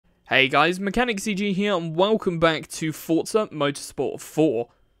Hey guys, Mechanic CG here and welcome back to Forza Motorsport 4.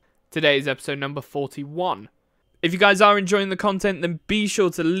 Today is episode number 41. If you guys are enjoying the content, then be sure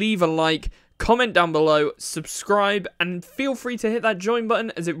to leave a like, comment down below, subscribe, and feel free to hit that join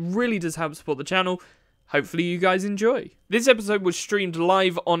button as it really does help support the channel. Hopefully you guys enjoy. This episode was streamed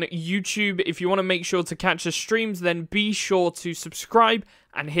live on YouTube. If you want to make sure to catch the streams, then be sure to subscribe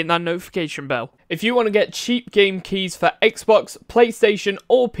and hit that notification bell. If you want to get cheap game keys for Xbox, PlayStation,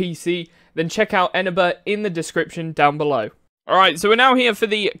 or PC, then check out Eneba in the description down below. Alright, so we're now here for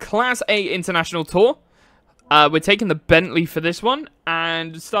the Class A International Tour. We're taking the Bentley for this one,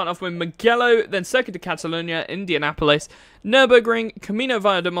 and starting off with Mugello, then Circuit de Catalunya, Indianapolis, Nurburgring, Camino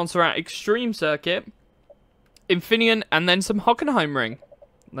Via de Montserrat Extreme Circuit, Infineon, and then some Hockenheimring.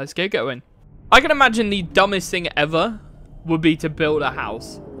 Let's get going. I can imagine the dumbest thing ever would be to build a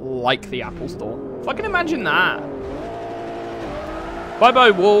house like the Apple Store. If I can imagine that.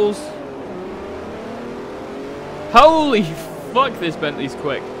 Bye-bye, walls. Holy fuck, this Bentley's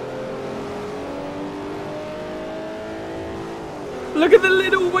quick. Look at the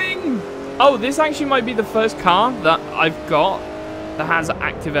little wing. Oh, this actually might be the first car that I've got that has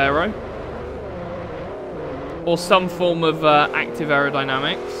active aero. Or some form of active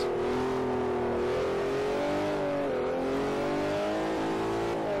aerodynamics.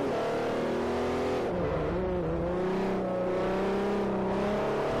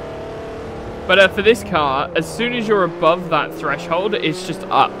 But for this car, as soon as you're above that threshold, it's just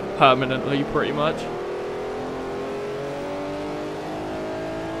up permanently, pretty much.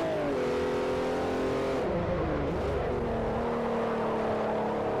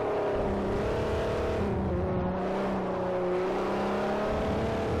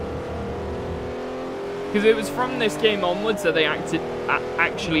 Because it was from this game onwards that they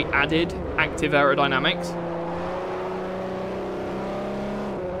actually added active aerodynamics.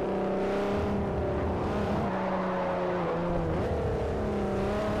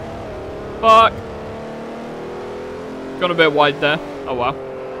 Fuck. Got a bit wide there. Oh well.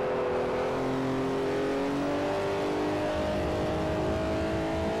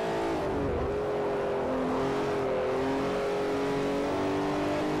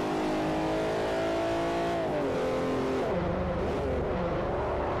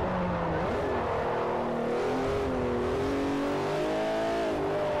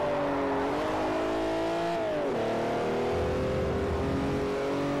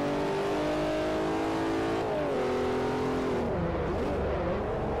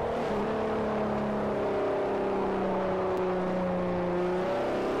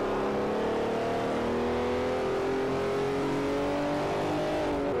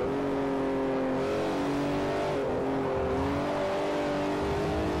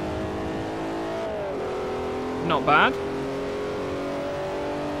 Not bad.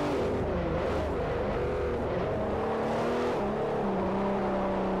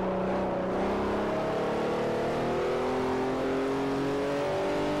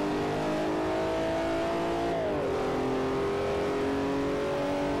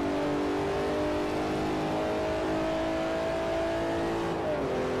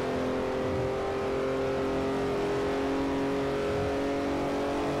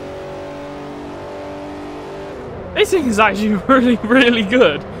 This thing is actually really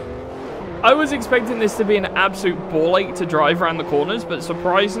good. I was expecting this to be an absolute ball ache to drive around the corners, but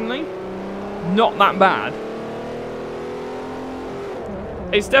surprisingly, not that bad.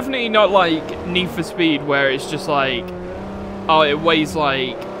 It's definitely not like Need for Speed, where it's just like, oh, it weighs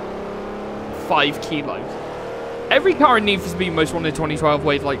like 5 kilos. Every car in Need for Speed Most Wanted 2012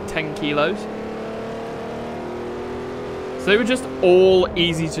 weighed like 10 kilos. So they were just all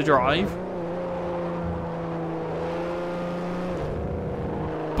easy to drive.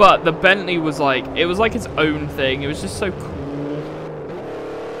 But the Bentley was like, it was like its own thing. It was just so cool.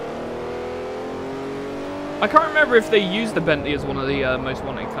 I can't remember if they used the Bentley as one of the most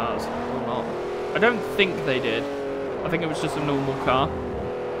wanted cars or not. I don't think they did. I think it was just a normal car.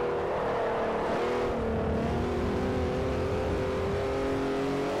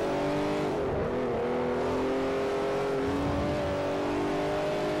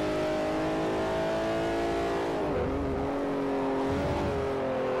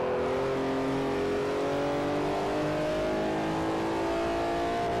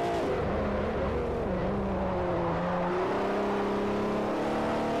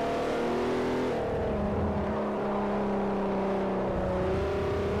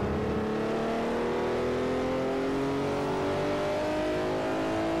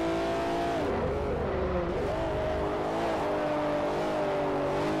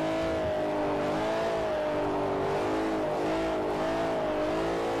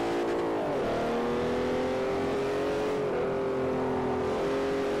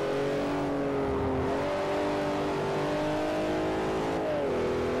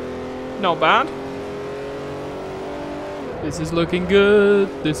 Not bad. This is looking good.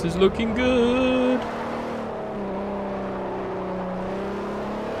 This is looking good.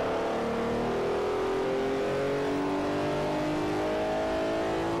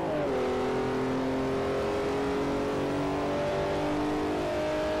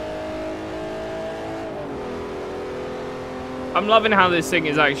 I'm loving how this thing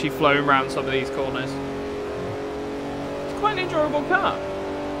is actually flowing around some of these corners. It's quite an enjoyable car.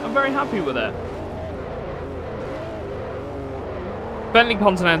 I'm very happy with it. Bentley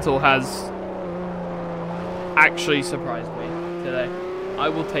Continental has actually surprised me today. I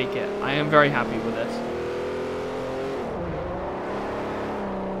will take it. I am very happy with this.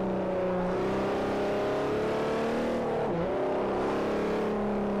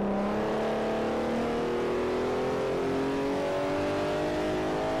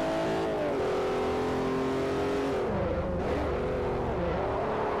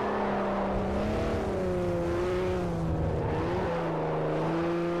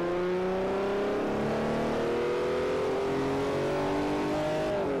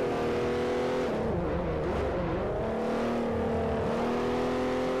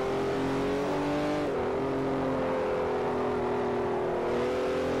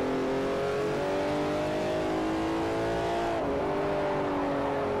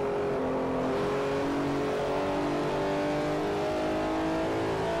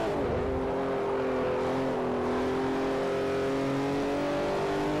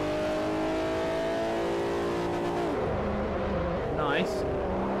 Nice.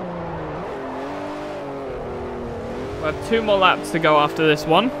 We have 2 more laps to go after this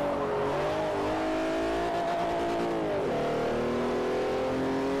one.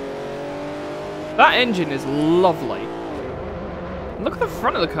 That engine is lovely. Look at the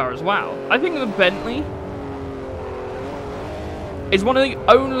front of the car as well. I think the Bentley is one of the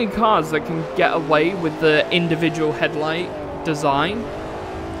only cars that can get away with the individual headlight design.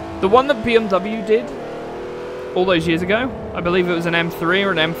 The one that BMW did all those years ago, I believe it was an M3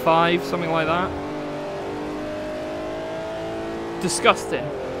 or an M5, something like that. Disgusting.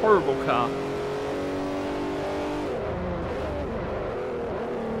 Horrible car.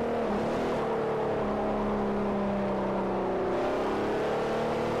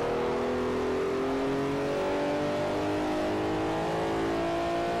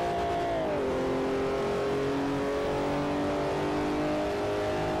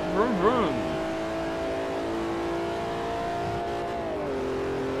 Vroom vroom.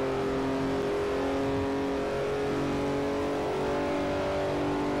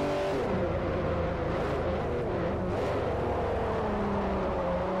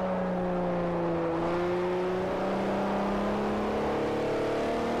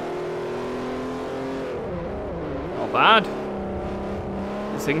 Not bad.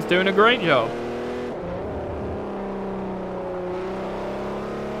 This thing's doing a great job.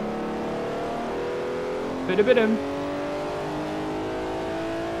 Bit-a-bit-em.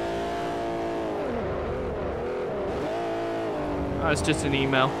 Oh, it's just an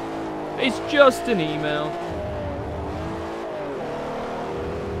email. It's just an email.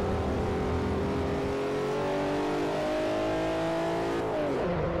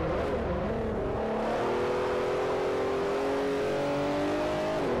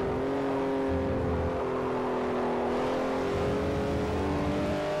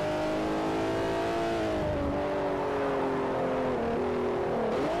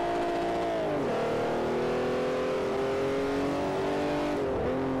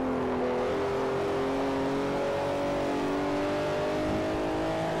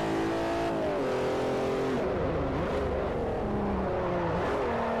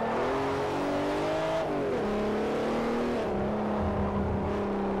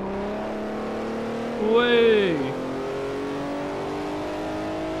 Way.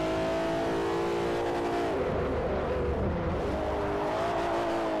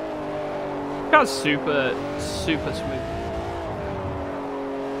 That's super smooth.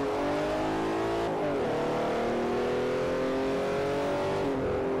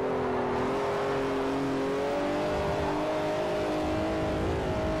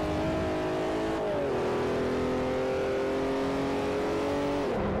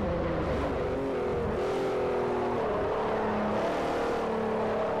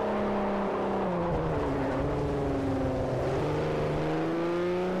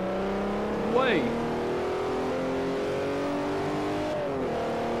 Way.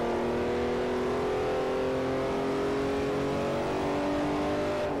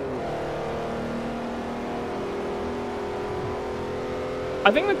 I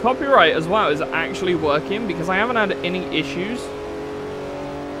think the copyright as well is actually working because I haven't had any issues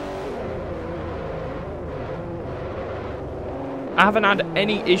I haven't had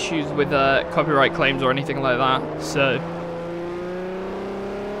any issues with copyright claims or anything like that, so...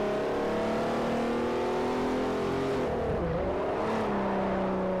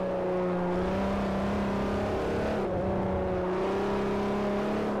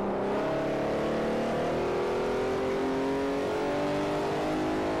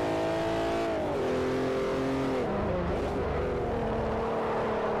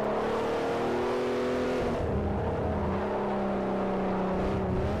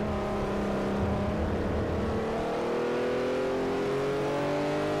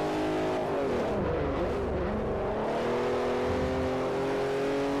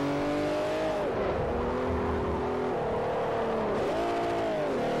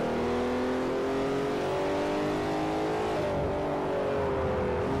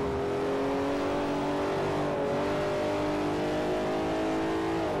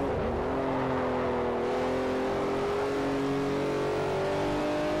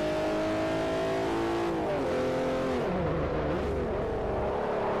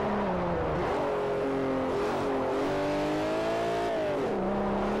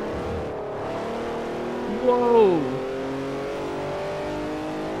 Whoa!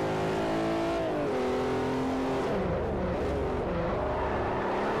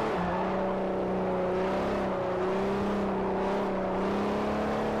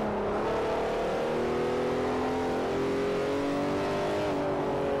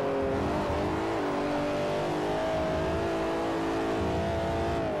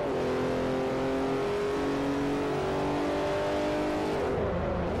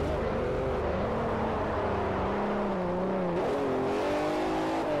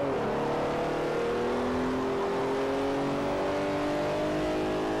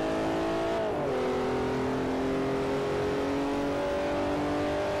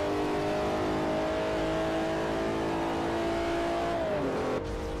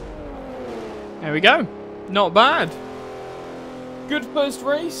 There we go. Not bad. Good first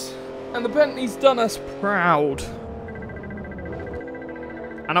race. And the Bentley's done us proud.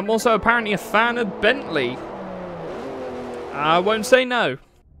 And I'm also apparently a fan of Bentley. I won't say no.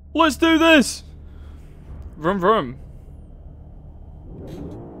 Let's do this! Vroom vroom.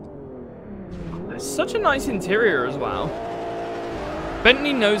 It's such a nice interior as well.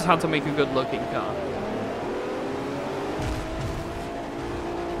 Bentley knows how to make a good looking car.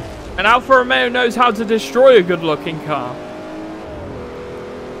 And Alfa Romeo knows how to destroy a good-looking car.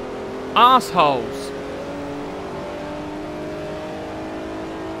 Assholes.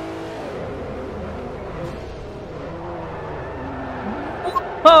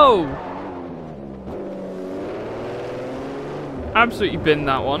 Oh! Absolutely binned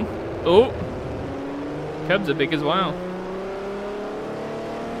that one. Oh. Cubs are big as well.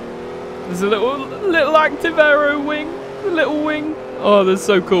 There's a little active aero wing. A little wing. Oh, that's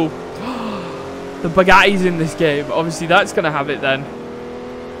so cool. The Bugatti's in this game. Obviously, that's going to have it then.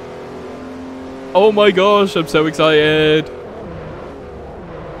 Oh my gosh, I'm so excited.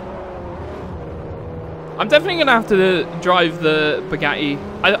 I'm definitely going to have to drive the Bugatti.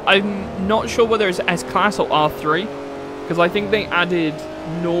 I'm not sure whether it's S-Class or R3. Because I think they added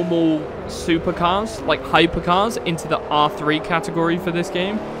normal supercars, like hypercars, into the R3 category for this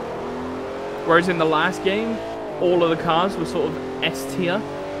game. Whereas in the last game, all of the cars were sort of S tier.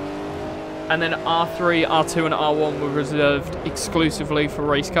 And then R3, R2, and R1 were reserved exclusively for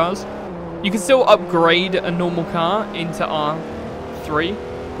race cars. You can still upgrade a normal car into R3,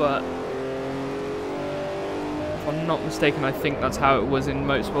 but if I'm not mistaken, I think that's how it was in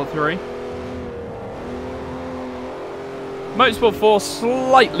Motorsport 3. Motorsport 4,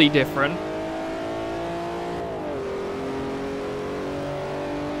 slightly different.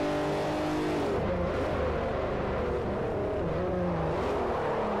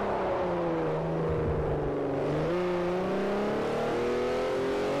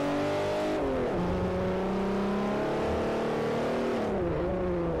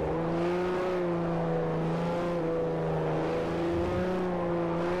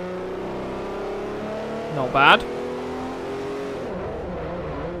 Not bad.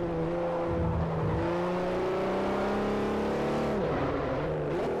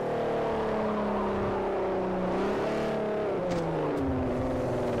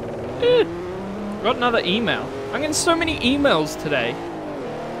 Got another email. I'm getting so many emails today.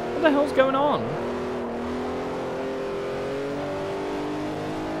 What the hell's going on?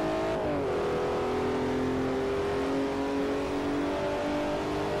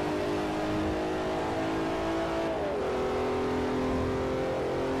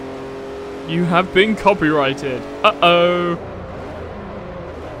 You have been copyrighted. Uh-oh.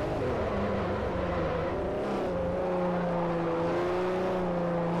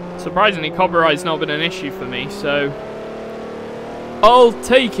 Surprisingly, copyright's not been an issue for me, so I'll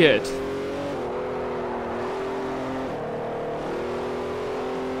take it.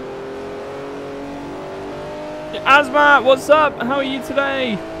 Asmat, what's up? How are you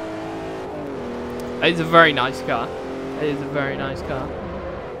today? It's a very nice car. It is a very nice car.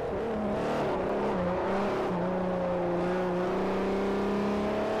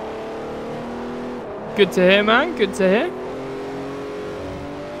 Good to hear, man. Good to hear.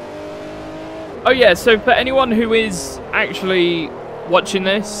 Oh yeah, so for anyone who is actually watching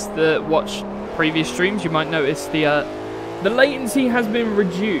this, that watched previous streams, you might notice the latency has been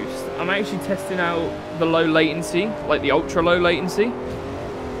reduced. I'm actually testing out the low latency, like the ultra low latency,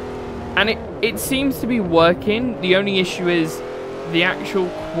 and it seems to be working. The only issue is the actual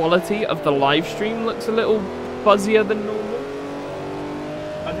quality of the live stream looks a little fuzzier than normal.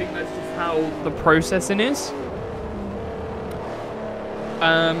 I think that's just how the processing is.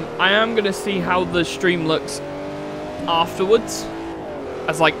 I am going to see how the stream looks afterwards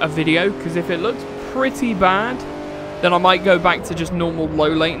as like a video, because if it looks pretty bad, then I might go back to just normal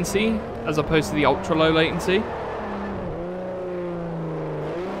low latency as opposed to the ultra low latency.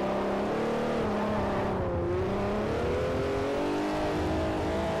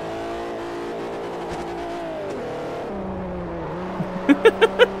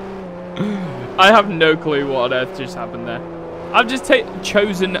 I have no clue what on earth just happened there. I've just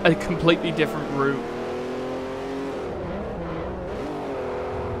chosen a completely different route.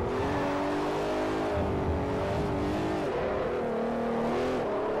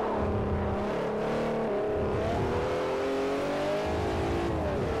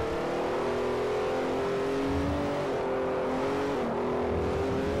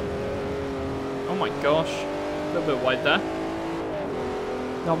 Oh my gosh. A little bit wide there.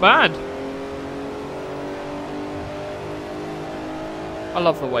 Not bad. I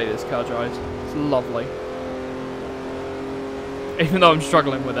love the way this car drives. It's lovely. Even though I'm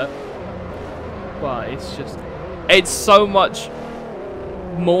struggling with it. But it's just... it's so much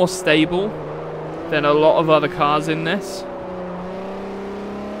more stable than a lot of other cars in this.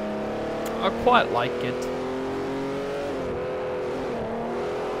 I quite like it.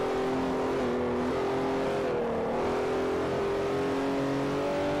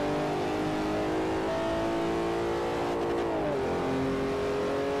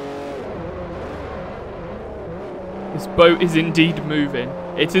 This boat is indeed moving.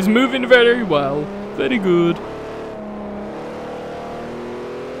 It is moving very well. Very good.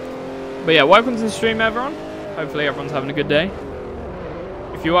 But yeah, welcome to the stream, everyone. Hopefully everyone's having a good day.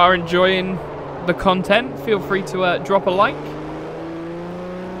 If you are enjoying the content, feel free to drop a like.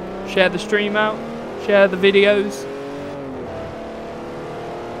 Share the stream out. Share the videos.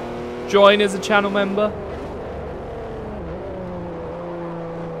 Join as a channel member.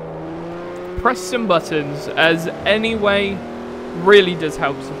 Press some buttons, as any way really does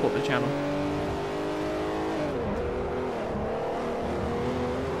help support the channel.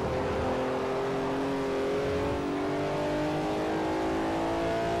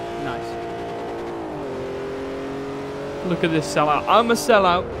 Nice. Look at this sellout. I'm a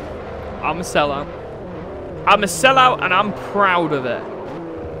sellout. I'm a sellout. I'm a sellout and I'm proud of it.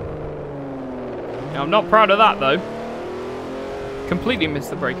 Now, I'm not proud of that though. Completely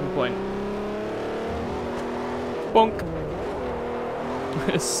missed the breaking point. Bonk.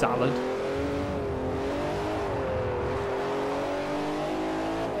 Salad.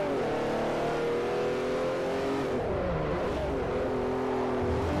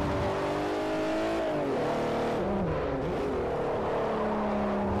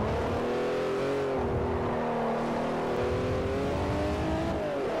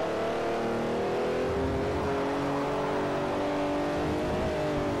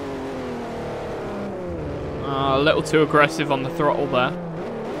 A little too aggressive on the throttle there.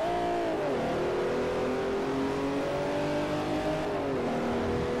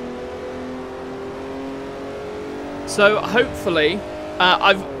 So hopefully,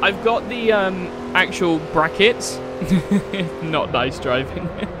 I've got the actual brackets. Not nice driving.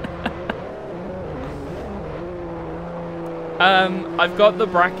 I've got the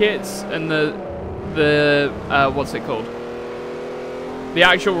brackets and the what's it called? The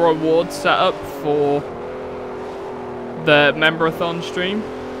actual reward set up for the Membrathon stream.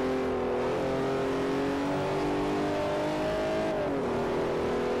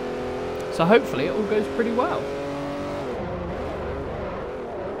 So hopefully it all goes pretty well.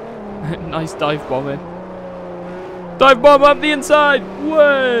 Nice dive bombing. Dive bomb up the inside!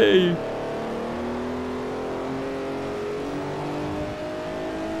 Way!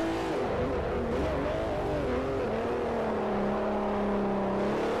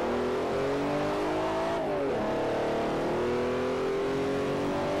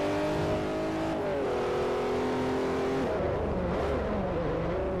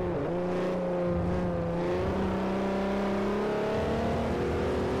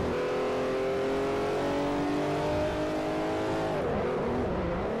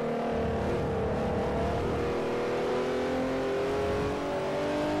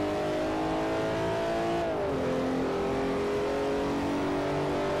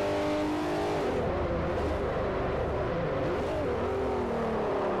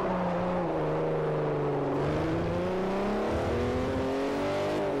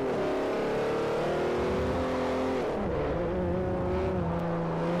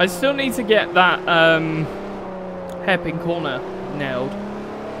 I still need to get that hairpin corner nailed.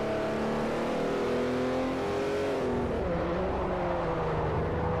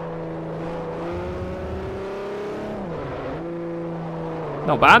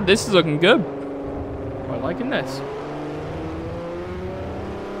 Not bad. This is looking good. Quite liking this.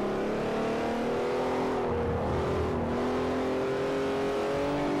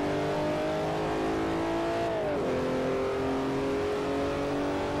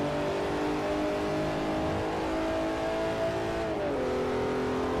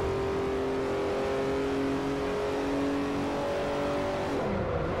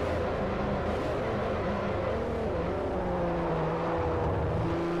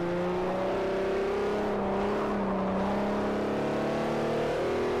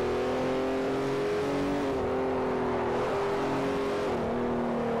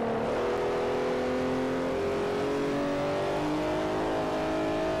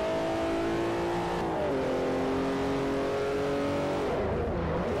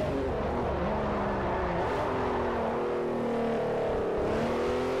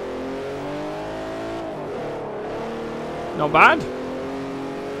 Not bad.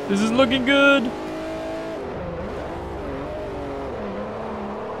 This is looking good.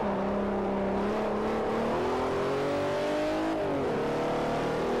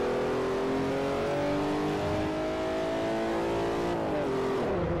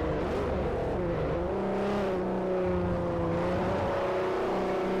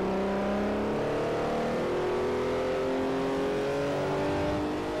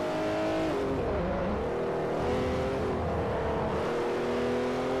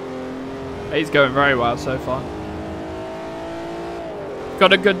 He's going very well so far.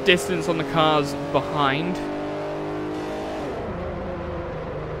 Got a good distance on the cars behind.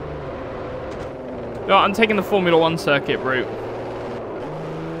 No, I'm taking the Formula 1 circuit route.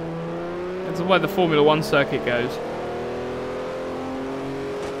 That's where the Formula 1 circuit goes.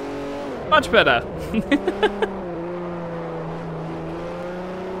 Much better.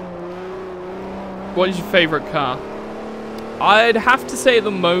 What is your favorite car? I'd have to say at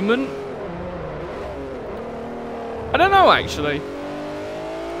the moment, I don't know actually.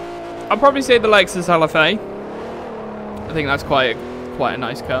 I'll probably say the Lexus LFA. I think that's quite a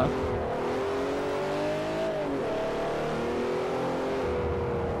nice car.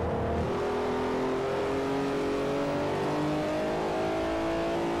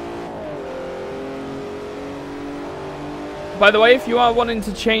 By the way, if you are wanting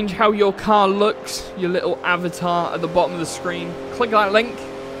to change how your car looks, your little avatar at the bottom of the screen, click that link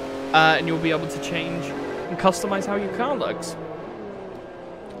and you'll be able to change and customize how your car looks.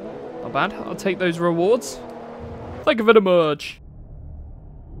 Not bad. I'll take those rewards. Think of it a merge.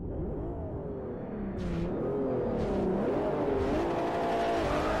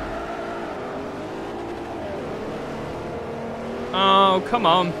 Oh, come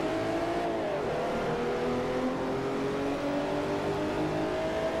on.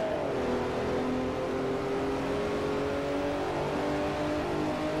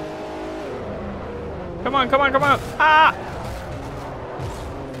 Come on, come on, come on. Ah!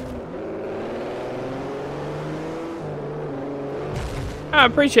 I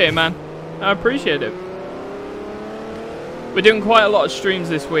appreciate it, man. I appreciate it. We're doing quite a lot of streams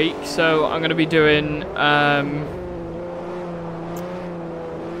this week, so I'm going to be doing...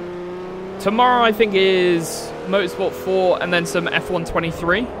 tomorrow, I think, is Motorsport 4 and then some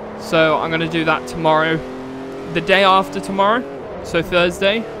F123. So I'm going to do that tomorrow. The day after tomorrow, so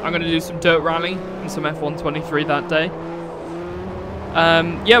Thursday, I'm going to do some Dirt Rally and some F123 that day.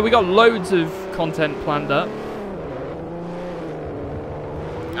 Yeah, we got loads of content planned up.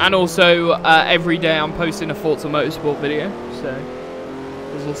 And also, every day I'm posting a Forza Motorsport video, so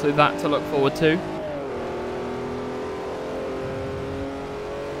there's also that to look forward to.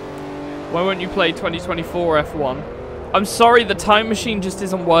 Why won't you play 2024 F1? I'm sorry, the time machine just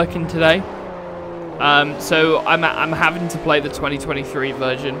isn't working today. So I'm having to play the 2023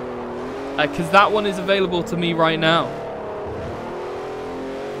 version. Because that one is available to me right now.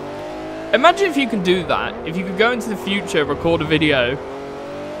 Imagine if you could do that. If you could go into the future, record a video,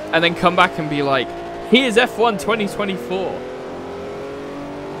 and then come back and be like, here's F1 2024.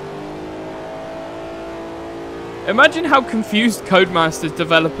 Imagine how confused Codemasters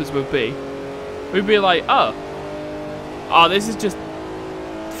developers would be. We'd be like, oh, this is just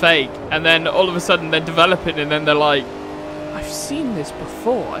fake. And then all of a sudden they're developing and then they're like, I've seen this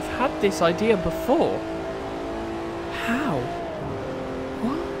before. I've had this idea before. How?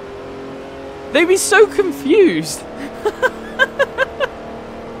 What? They'd be so confused.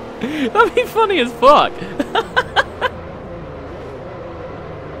 That'd be funny as fuck.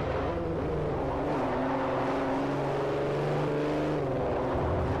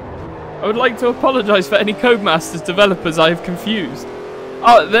 I would like to apologise for any Codemasters developers I have confused.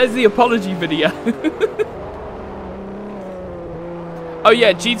 Oh, there's the apology video. Oh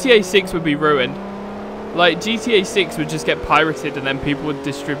yeah, GTA 6 would be ruined. Like, GTA 6 would just get pirated and then people would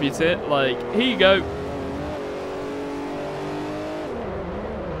distribute it. Like, here you go.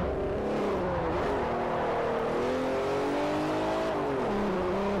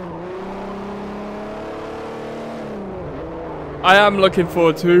 I am looking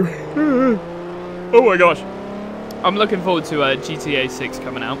forward to... Oh my gosh. I'm looking forward to GTA 6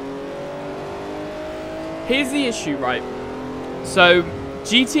 coming out. Here's the issue, right? So,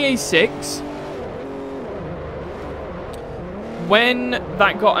 GTA 6, when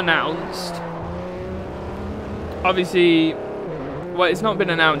that got announced, obviously, well, it's not been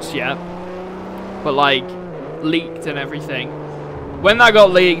announced yet, but like, leaked and everything. When that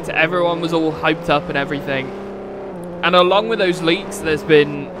got leaked, everyone was all hyped up and everything. And along with those leaks, there's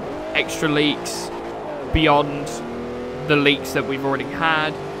been extra leaks beyond the leaks that we've already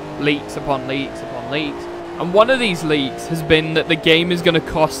had. Leaks upon leaks upon leaks. And one of these leaks has been that the game is going to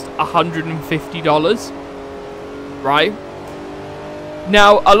cost $150. Right?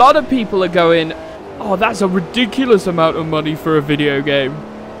 Now, a lot of people are going, oh, that's a ridiculous amount of money for a video game.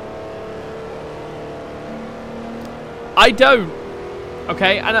 I don't.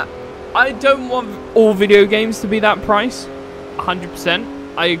 Okay? And I don't want all video games to be that price.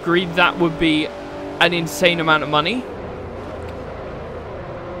 100%. I agree that would be an insane amount of money.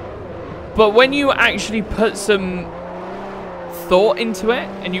 But when you actually put some thought into it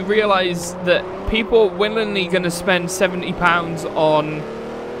and you realize that people are willingly going to spend £70 on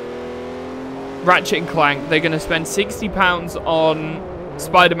Ratchet & Clank, they're going to spend £60 on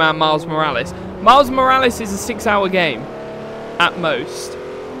Spider-Man Miles Morales. Miles Morales is a 6-hour game at most.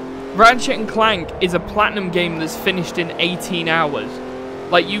 Ratchet & Clank is a platinum game that's finished in 18 hours.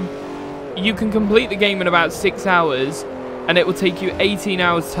 Like, you can complete the game in about 6 hours, and it will take you 18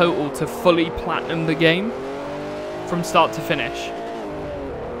 hours total to fully platinum the game from start to finish.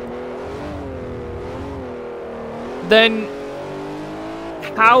 Then,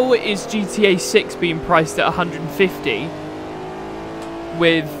 how is GTA 6 being priced at $150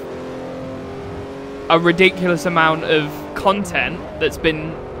 with a ridiculous amount of content that's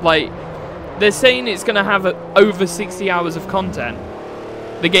been, like, they're saying it's going to have over 60 hours of content.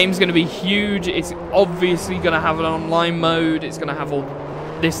 The game's going to be huge. It's obviously going to have an online mode. It's going to have all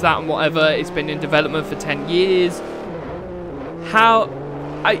this, that, and whatever. It's been in development for 10 years.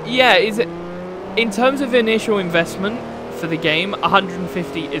 Yeah, is it... In terms of initial investment for the game,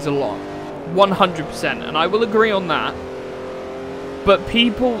 150 is a lot. 100%. And I will agree on that. But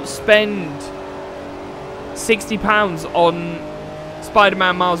people spend £60 on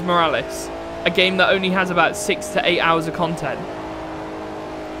Spider-Man Miles Morales. A game that only has about 6 to 8 hours of content.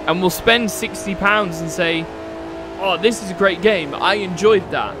 And we'll spend £60 and say, oh, this is a great game. I enjoyed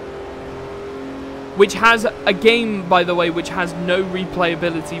that. Which has a game, by the way, which has no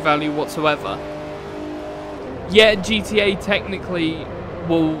replayability value whatsoever. Yeah, GTA technically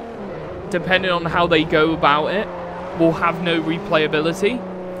will, depending on how they go about it, will have no replayability.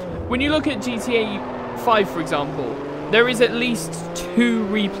 When you look at GTA 5, for example, there is at least 2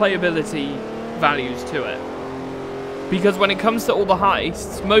 replayability values to it. Because when it comes to all the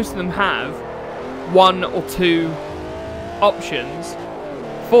heists, most of them have 1 or 2 options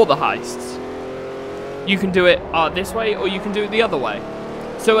for the heists. You can do it this way, or you can do it the other way.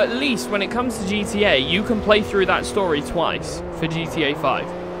 So at least when it comes to GTA, you can play through that story twice for GTA 5.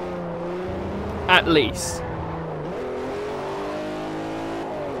 At least.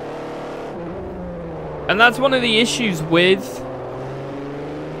 And that's one of the issues with...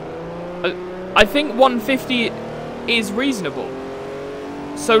 I think 150 is reasonable.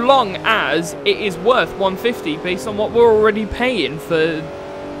 So long as it is worth 150 based on what we're already paying for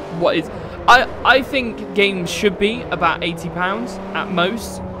what is... I think games should be about £80 at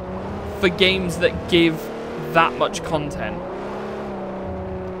most for games that give that much content.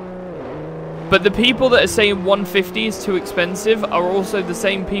 But the people that are saying 150 is too expensive are also the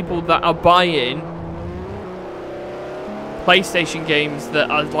same people that are buying PlayStation games that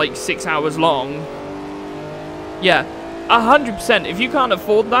are like 6 hours long. Yeah, 100%. If you can't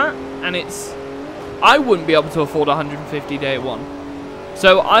afford that, and it's... I wouldn't be able to afford 150 day one.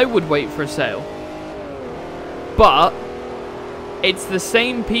 So I would wait for a sale. But it's the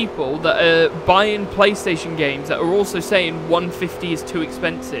same people that are buying PlayStation games that are also saying 150 is too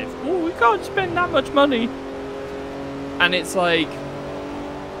expensive. Oh, we can't spend that much money. And it's like...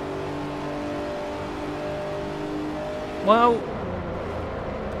 Well,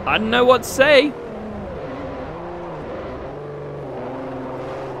 I don't know what to say.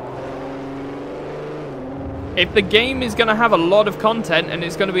 if the game is going to have a lot of content and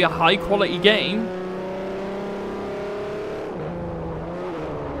it's going to be a high quality game,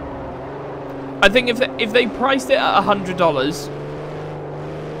 I think if they priced it at $100,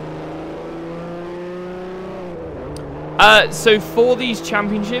 so for these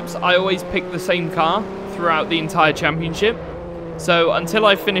championships, I always pick the same car throughout the entire championship. So until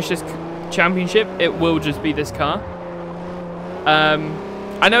I finish this championship, it will just be this car.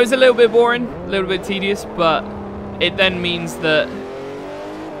 I know it's a little bit boring, a little bit tedious, but it then means that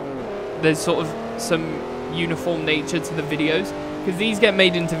there's sort of some uniform nature to the videos, because these get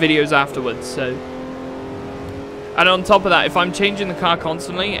made into videos afterwards. So, and on top of that, if I'm changing the car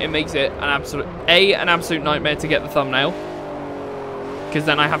constantly, it makes it an absolute nightmare to get the thumbnail, because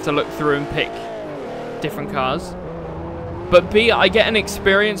then I have to look through and pick different cars. But B, I get an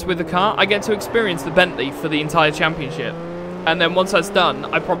experience with the car. I get to experience the Bentley for the entire championship. And then once that's done,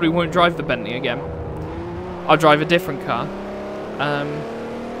 I probably won't drive the Bentley again. I'll drive a different car.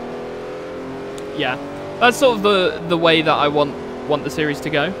 Yeah, that's sort of the way that I want the series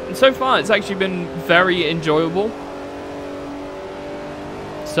to go. And so far, it's actually been very enjoyable.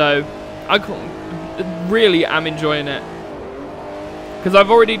 So, I really am enjoying it. Because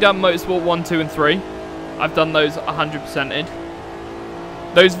I've already done Motorsport 1, 2, and 3. I've done those 100%ed.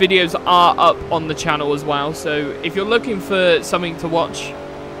 Those videos are up on the channel as well, so if you're looking for something to watch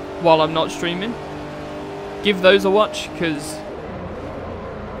while I'm not streaming, give those a watch, because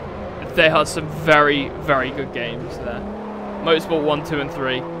there are some very, very good games there. Motorsport 1, 2, and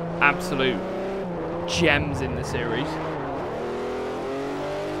 3, absolute gems in the series.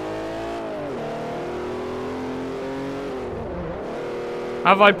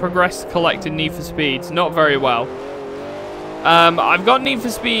 Have I progressed collecting Need for Speeds? Not very well. I've got Need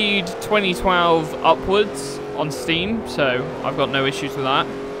for Speed 2012 upwards on Steam, so I've got no issues with that.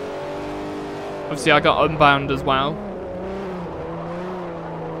 Obviously, I got Unbound as well.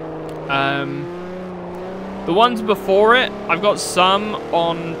 The ones before it, I've got some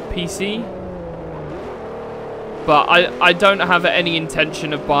on PC, but I don't have any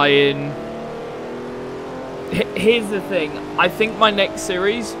intention of buying. Here's the thing, I think my next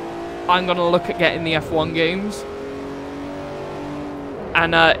series, I'm going to look at getting the F1 games.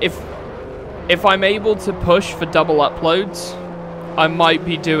 And if I'm able to push for double uploads, I might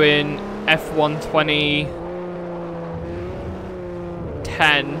be doing F1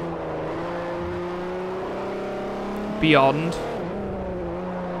 2010 Beyond.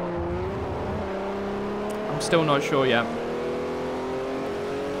 I'm still not sure yet.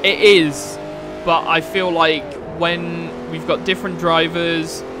 It is, but I feel like when we've got different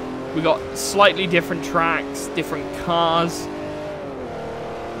drivers, we've got slightly different tracks, different cars,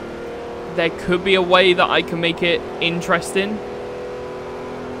 there could be a way that I can make it interesting.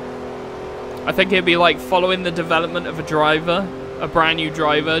 I think it'd be like following the development of a driver, a brand new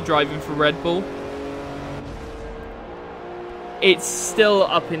driver driving for Red Bull. It's still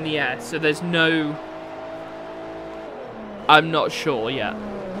up in the air, so there's no... I'm not sure yet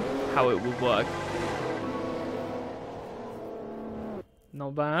how it will work.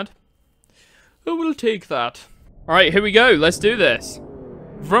 Not bad. Who will take that? Alright, here we go. Let's do this.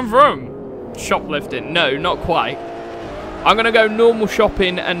 Vroom vroom. Shoplifting. No, not quite. I'm going to go normal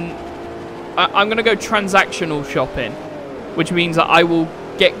shopping, and I'm going to go transactional shopping, which means that I will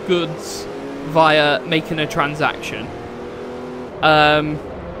get goods via making a transaction.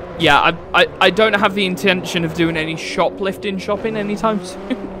 Yeah, I don't have the intention of doing any shoplifting shopping anytime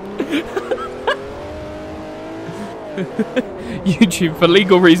soon. YouTube, for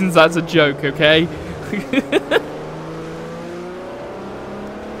legal reasons, that's a joke, okay?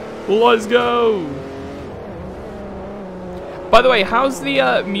 Let's go! By the way, how's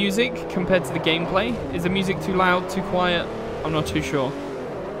the music compared to the gameplay? Is the music too loud, too quiet? I'm not too sure.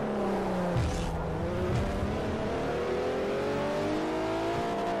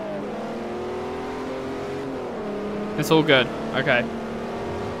 It's all good. Okay.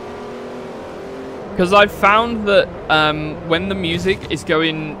 Because I've found that when the music is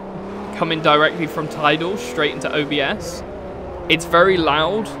coming directly from Tidal straight into OBS, it's very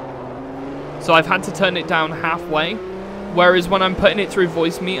loud. So I've had to turn it down halfway. Whereas when I'm putting it through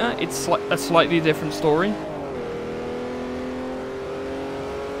Voice Meter, it's a slightly different story.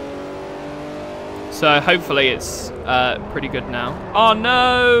 So hopefully it's pretty good now. Oh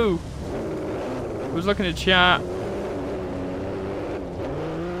no! I was looking at chat.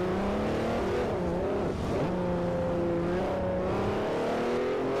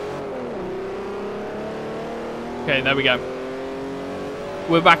 Okay, there we go.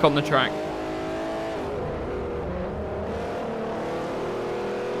 We're back on the track.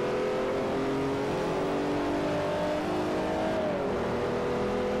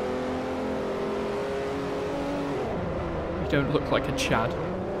 don't look like a Chad.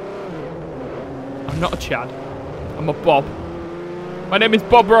 I'm not a Chad. I'm a Bob. My name is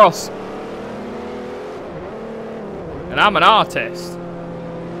Bob Ross. And I'm an artist.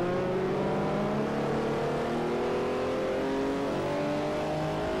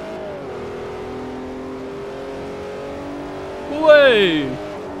 Way.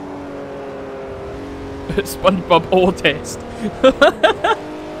 SpongeBob autist.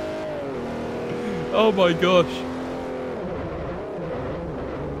 Oh my gosh.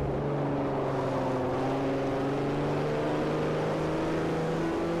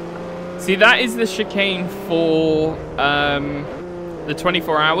 See, that is the chicane for the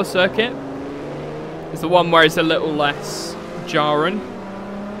 24-hour circuit. It's the one where it's a little less jarring.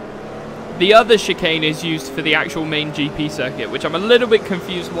 The other chicane is used for the actual main GP circuit, which I'm a little bit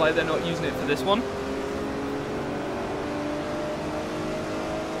confused why they're not using it for this one.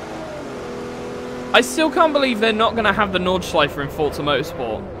 I still can't believe they're not going to have the Nordschleife in Forza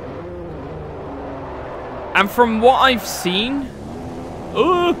Motorsport. And from what I've seen...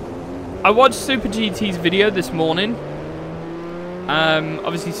 I watched Super GT's video this morning.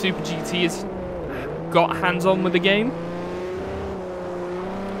 Obviously, Super GT has got hands-on with the game.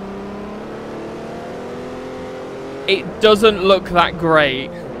 It doesn't look that great.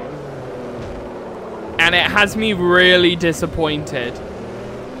 And it has me really disappointed.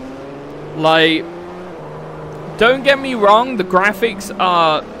 Like, don't get me wrong, the graphics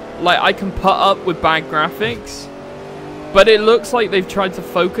are... Like, I can put up with bad graphics. But it looks like they've tried to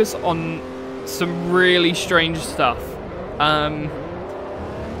focus on some really strange stuff.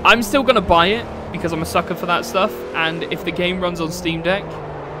 I'm still going to buy it because I'm a sucker for that stuff. And if the game runs on Steam Deck,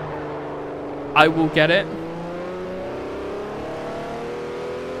 I will get it.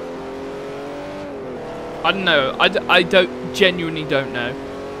 I don't know. I genuinely don't know.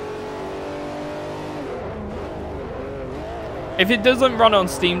 If it doesn't run on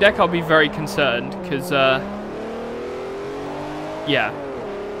Steam Deck, I'll be very concerned because, yeah.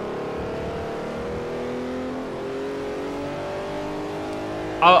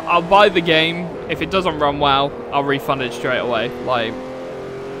 I'll buy the game. If it doesn't run well, I'll refund it straight away. Like,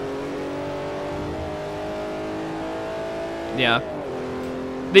 yeah.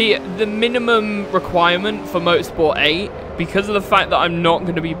 The minimum requirement for Motorsport 8, because of the fact that I'm not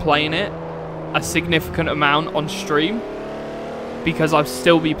going to be playing it a significant amount on stream, because I'll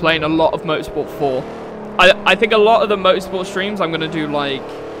still be playing a lot of Motorsport 4. I think a lot of the Motorsport streams I'm going to do like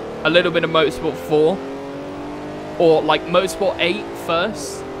a little bit of Motorsport 4 or like Motorsport 8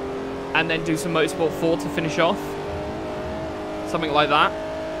 first and then do some Motorsport 4 to finish off. Something like that.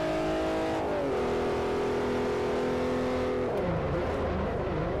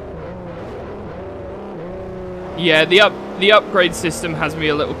 Yeah, the upgrade system has me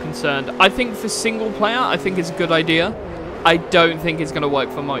a little concerned. I think for single player, I think it's a good idea. I don't think it's going to work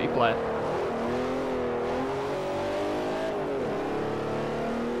for multiplayer.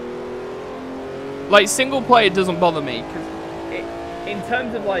 Like, single player doesn't bother me, because in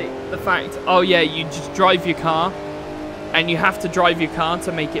terms of, like, the fact, oh yeah, you just drive your car, and you have to drive your car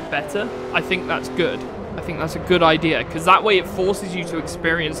to make it better, I think that's good. I think that's a good idea, because that way it forces you to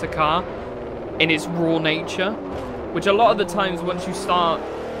experience the car in its raw nature, which a lot of the times once you start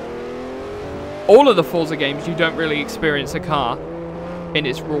all of the Forza games, you don't really experience a car in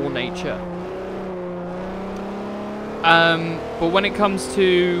its raw nature. But when it comes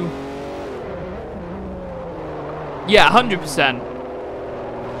to... Yeah, 100%.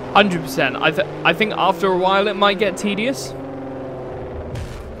 100%. I think after a while it might get tedious.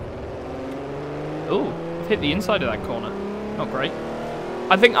 Ooh, I've hit the inside of that corner. Not great.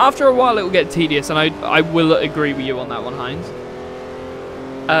 I think after a while it will get tedious, and I will agree with you on that one, Heinz.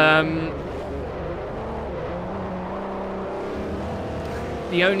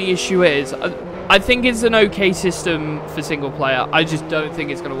 The only issue is, I think it's an okay system for single player. I just don't think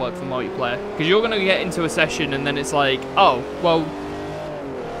it's going to work for multiplayer. Because you're going to get into a session and then it's like, oh, well,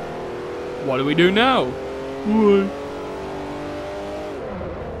 what do we do now? What?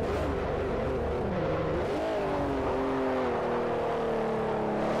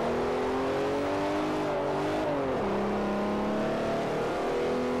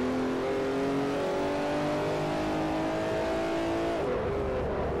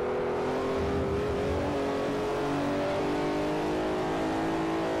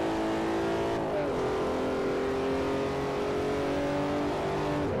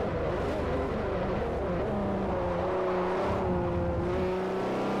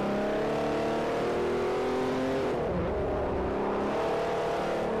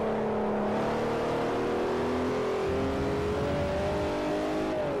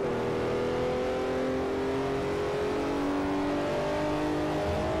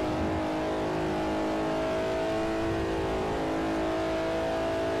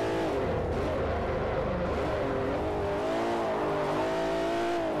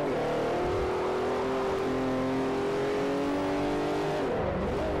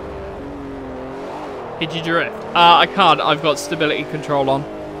 Did you drift? I can't. I've got stability control on.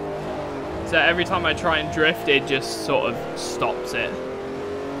 So every time I try and drift, it just sort of stops it.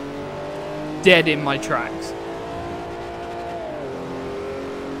 Dead in my tracks.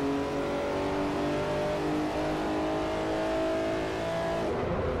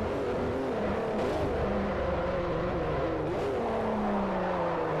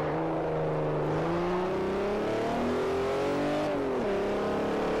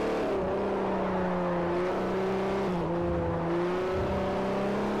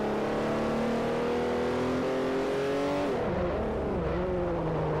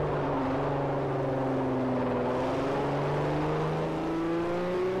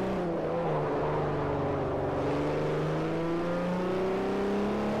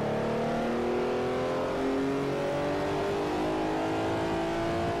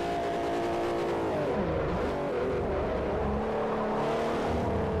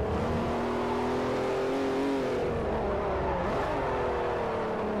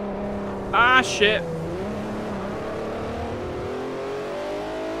 Ah, shit.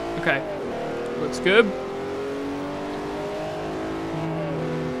 Okay. Looks good.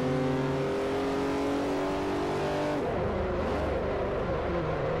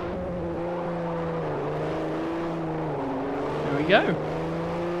 There we go.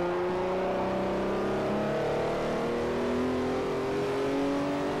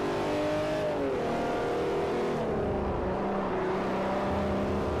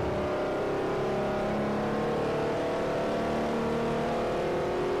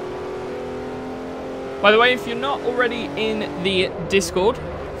 By the way, if you're not already in the Discord,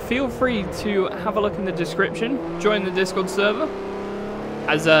 feel free to have a look in the description. Join the Discord server,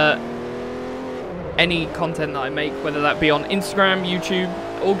 as any content that I make, whether that be on Instagram, YouTube,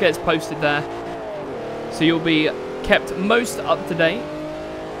 all gets posted there. So you'll be kept most up to date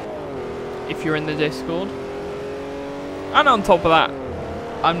if you're in the Discord. And on top of that,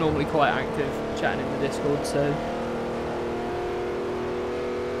 I'm normally quite active chatting in the Discord, so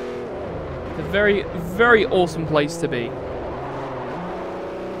a very, very awesome place to be.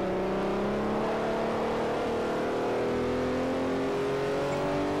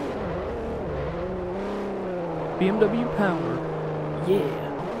 BMW power. Yeah.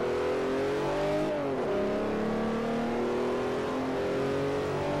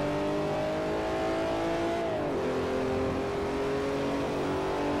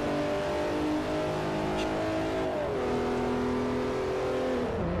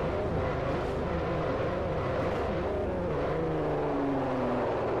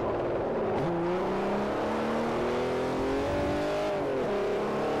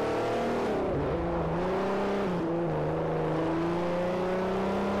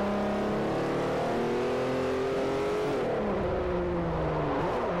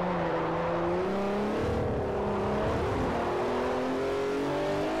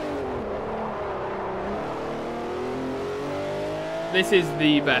 This is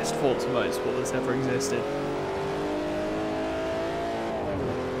the best Forza Motorsport that's ever existed.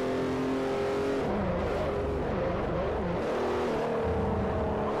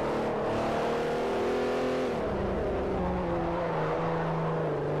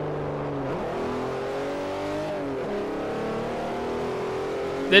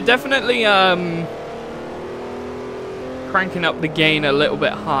 They're definitely cranking up the gain a little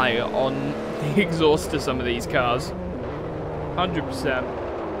bit high on the exhaust to some of these cars. 100%.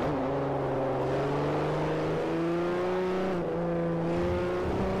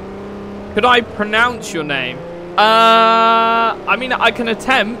 Could I pronounce your name? I mean, I can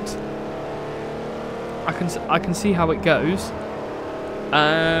attempt. I can see how it goes.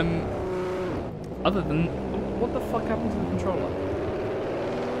 Other than, what the fuck happened to the controller?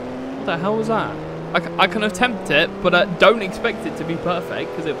 What the hell was that? I can attempt it, but don't expect it to be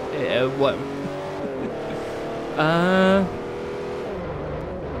perfect because it won't.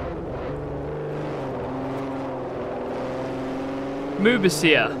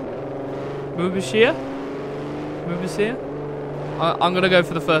 Mubashir. I'm gonna go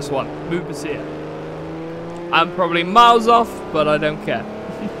for the first one. Mubashir. I'm probably miles off, but I don't care.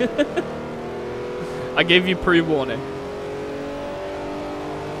 I gave you pre-warning.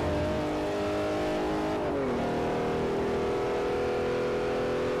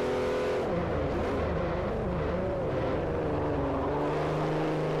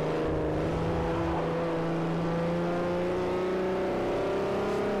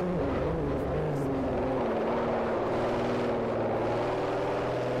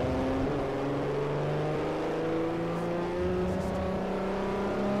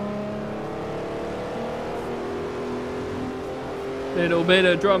 Little bit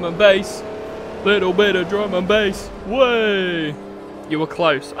of drum and bass. Little bit of drum and bass. Way. You were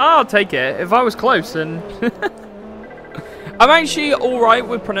close. I'll take it. If I was close, then... I'm actually alright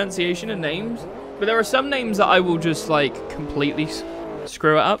with pronunciation and names. But there are some names that I will just, like, completely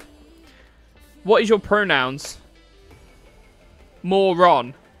screw it up. What is your pronouns?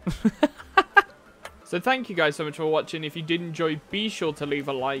 Moron. So thank you guys so much for watching. If you did enjoy, be sure to leave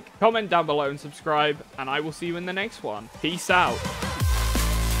a like, comment down below and subscribe. And I will see you in the next one. Peace out.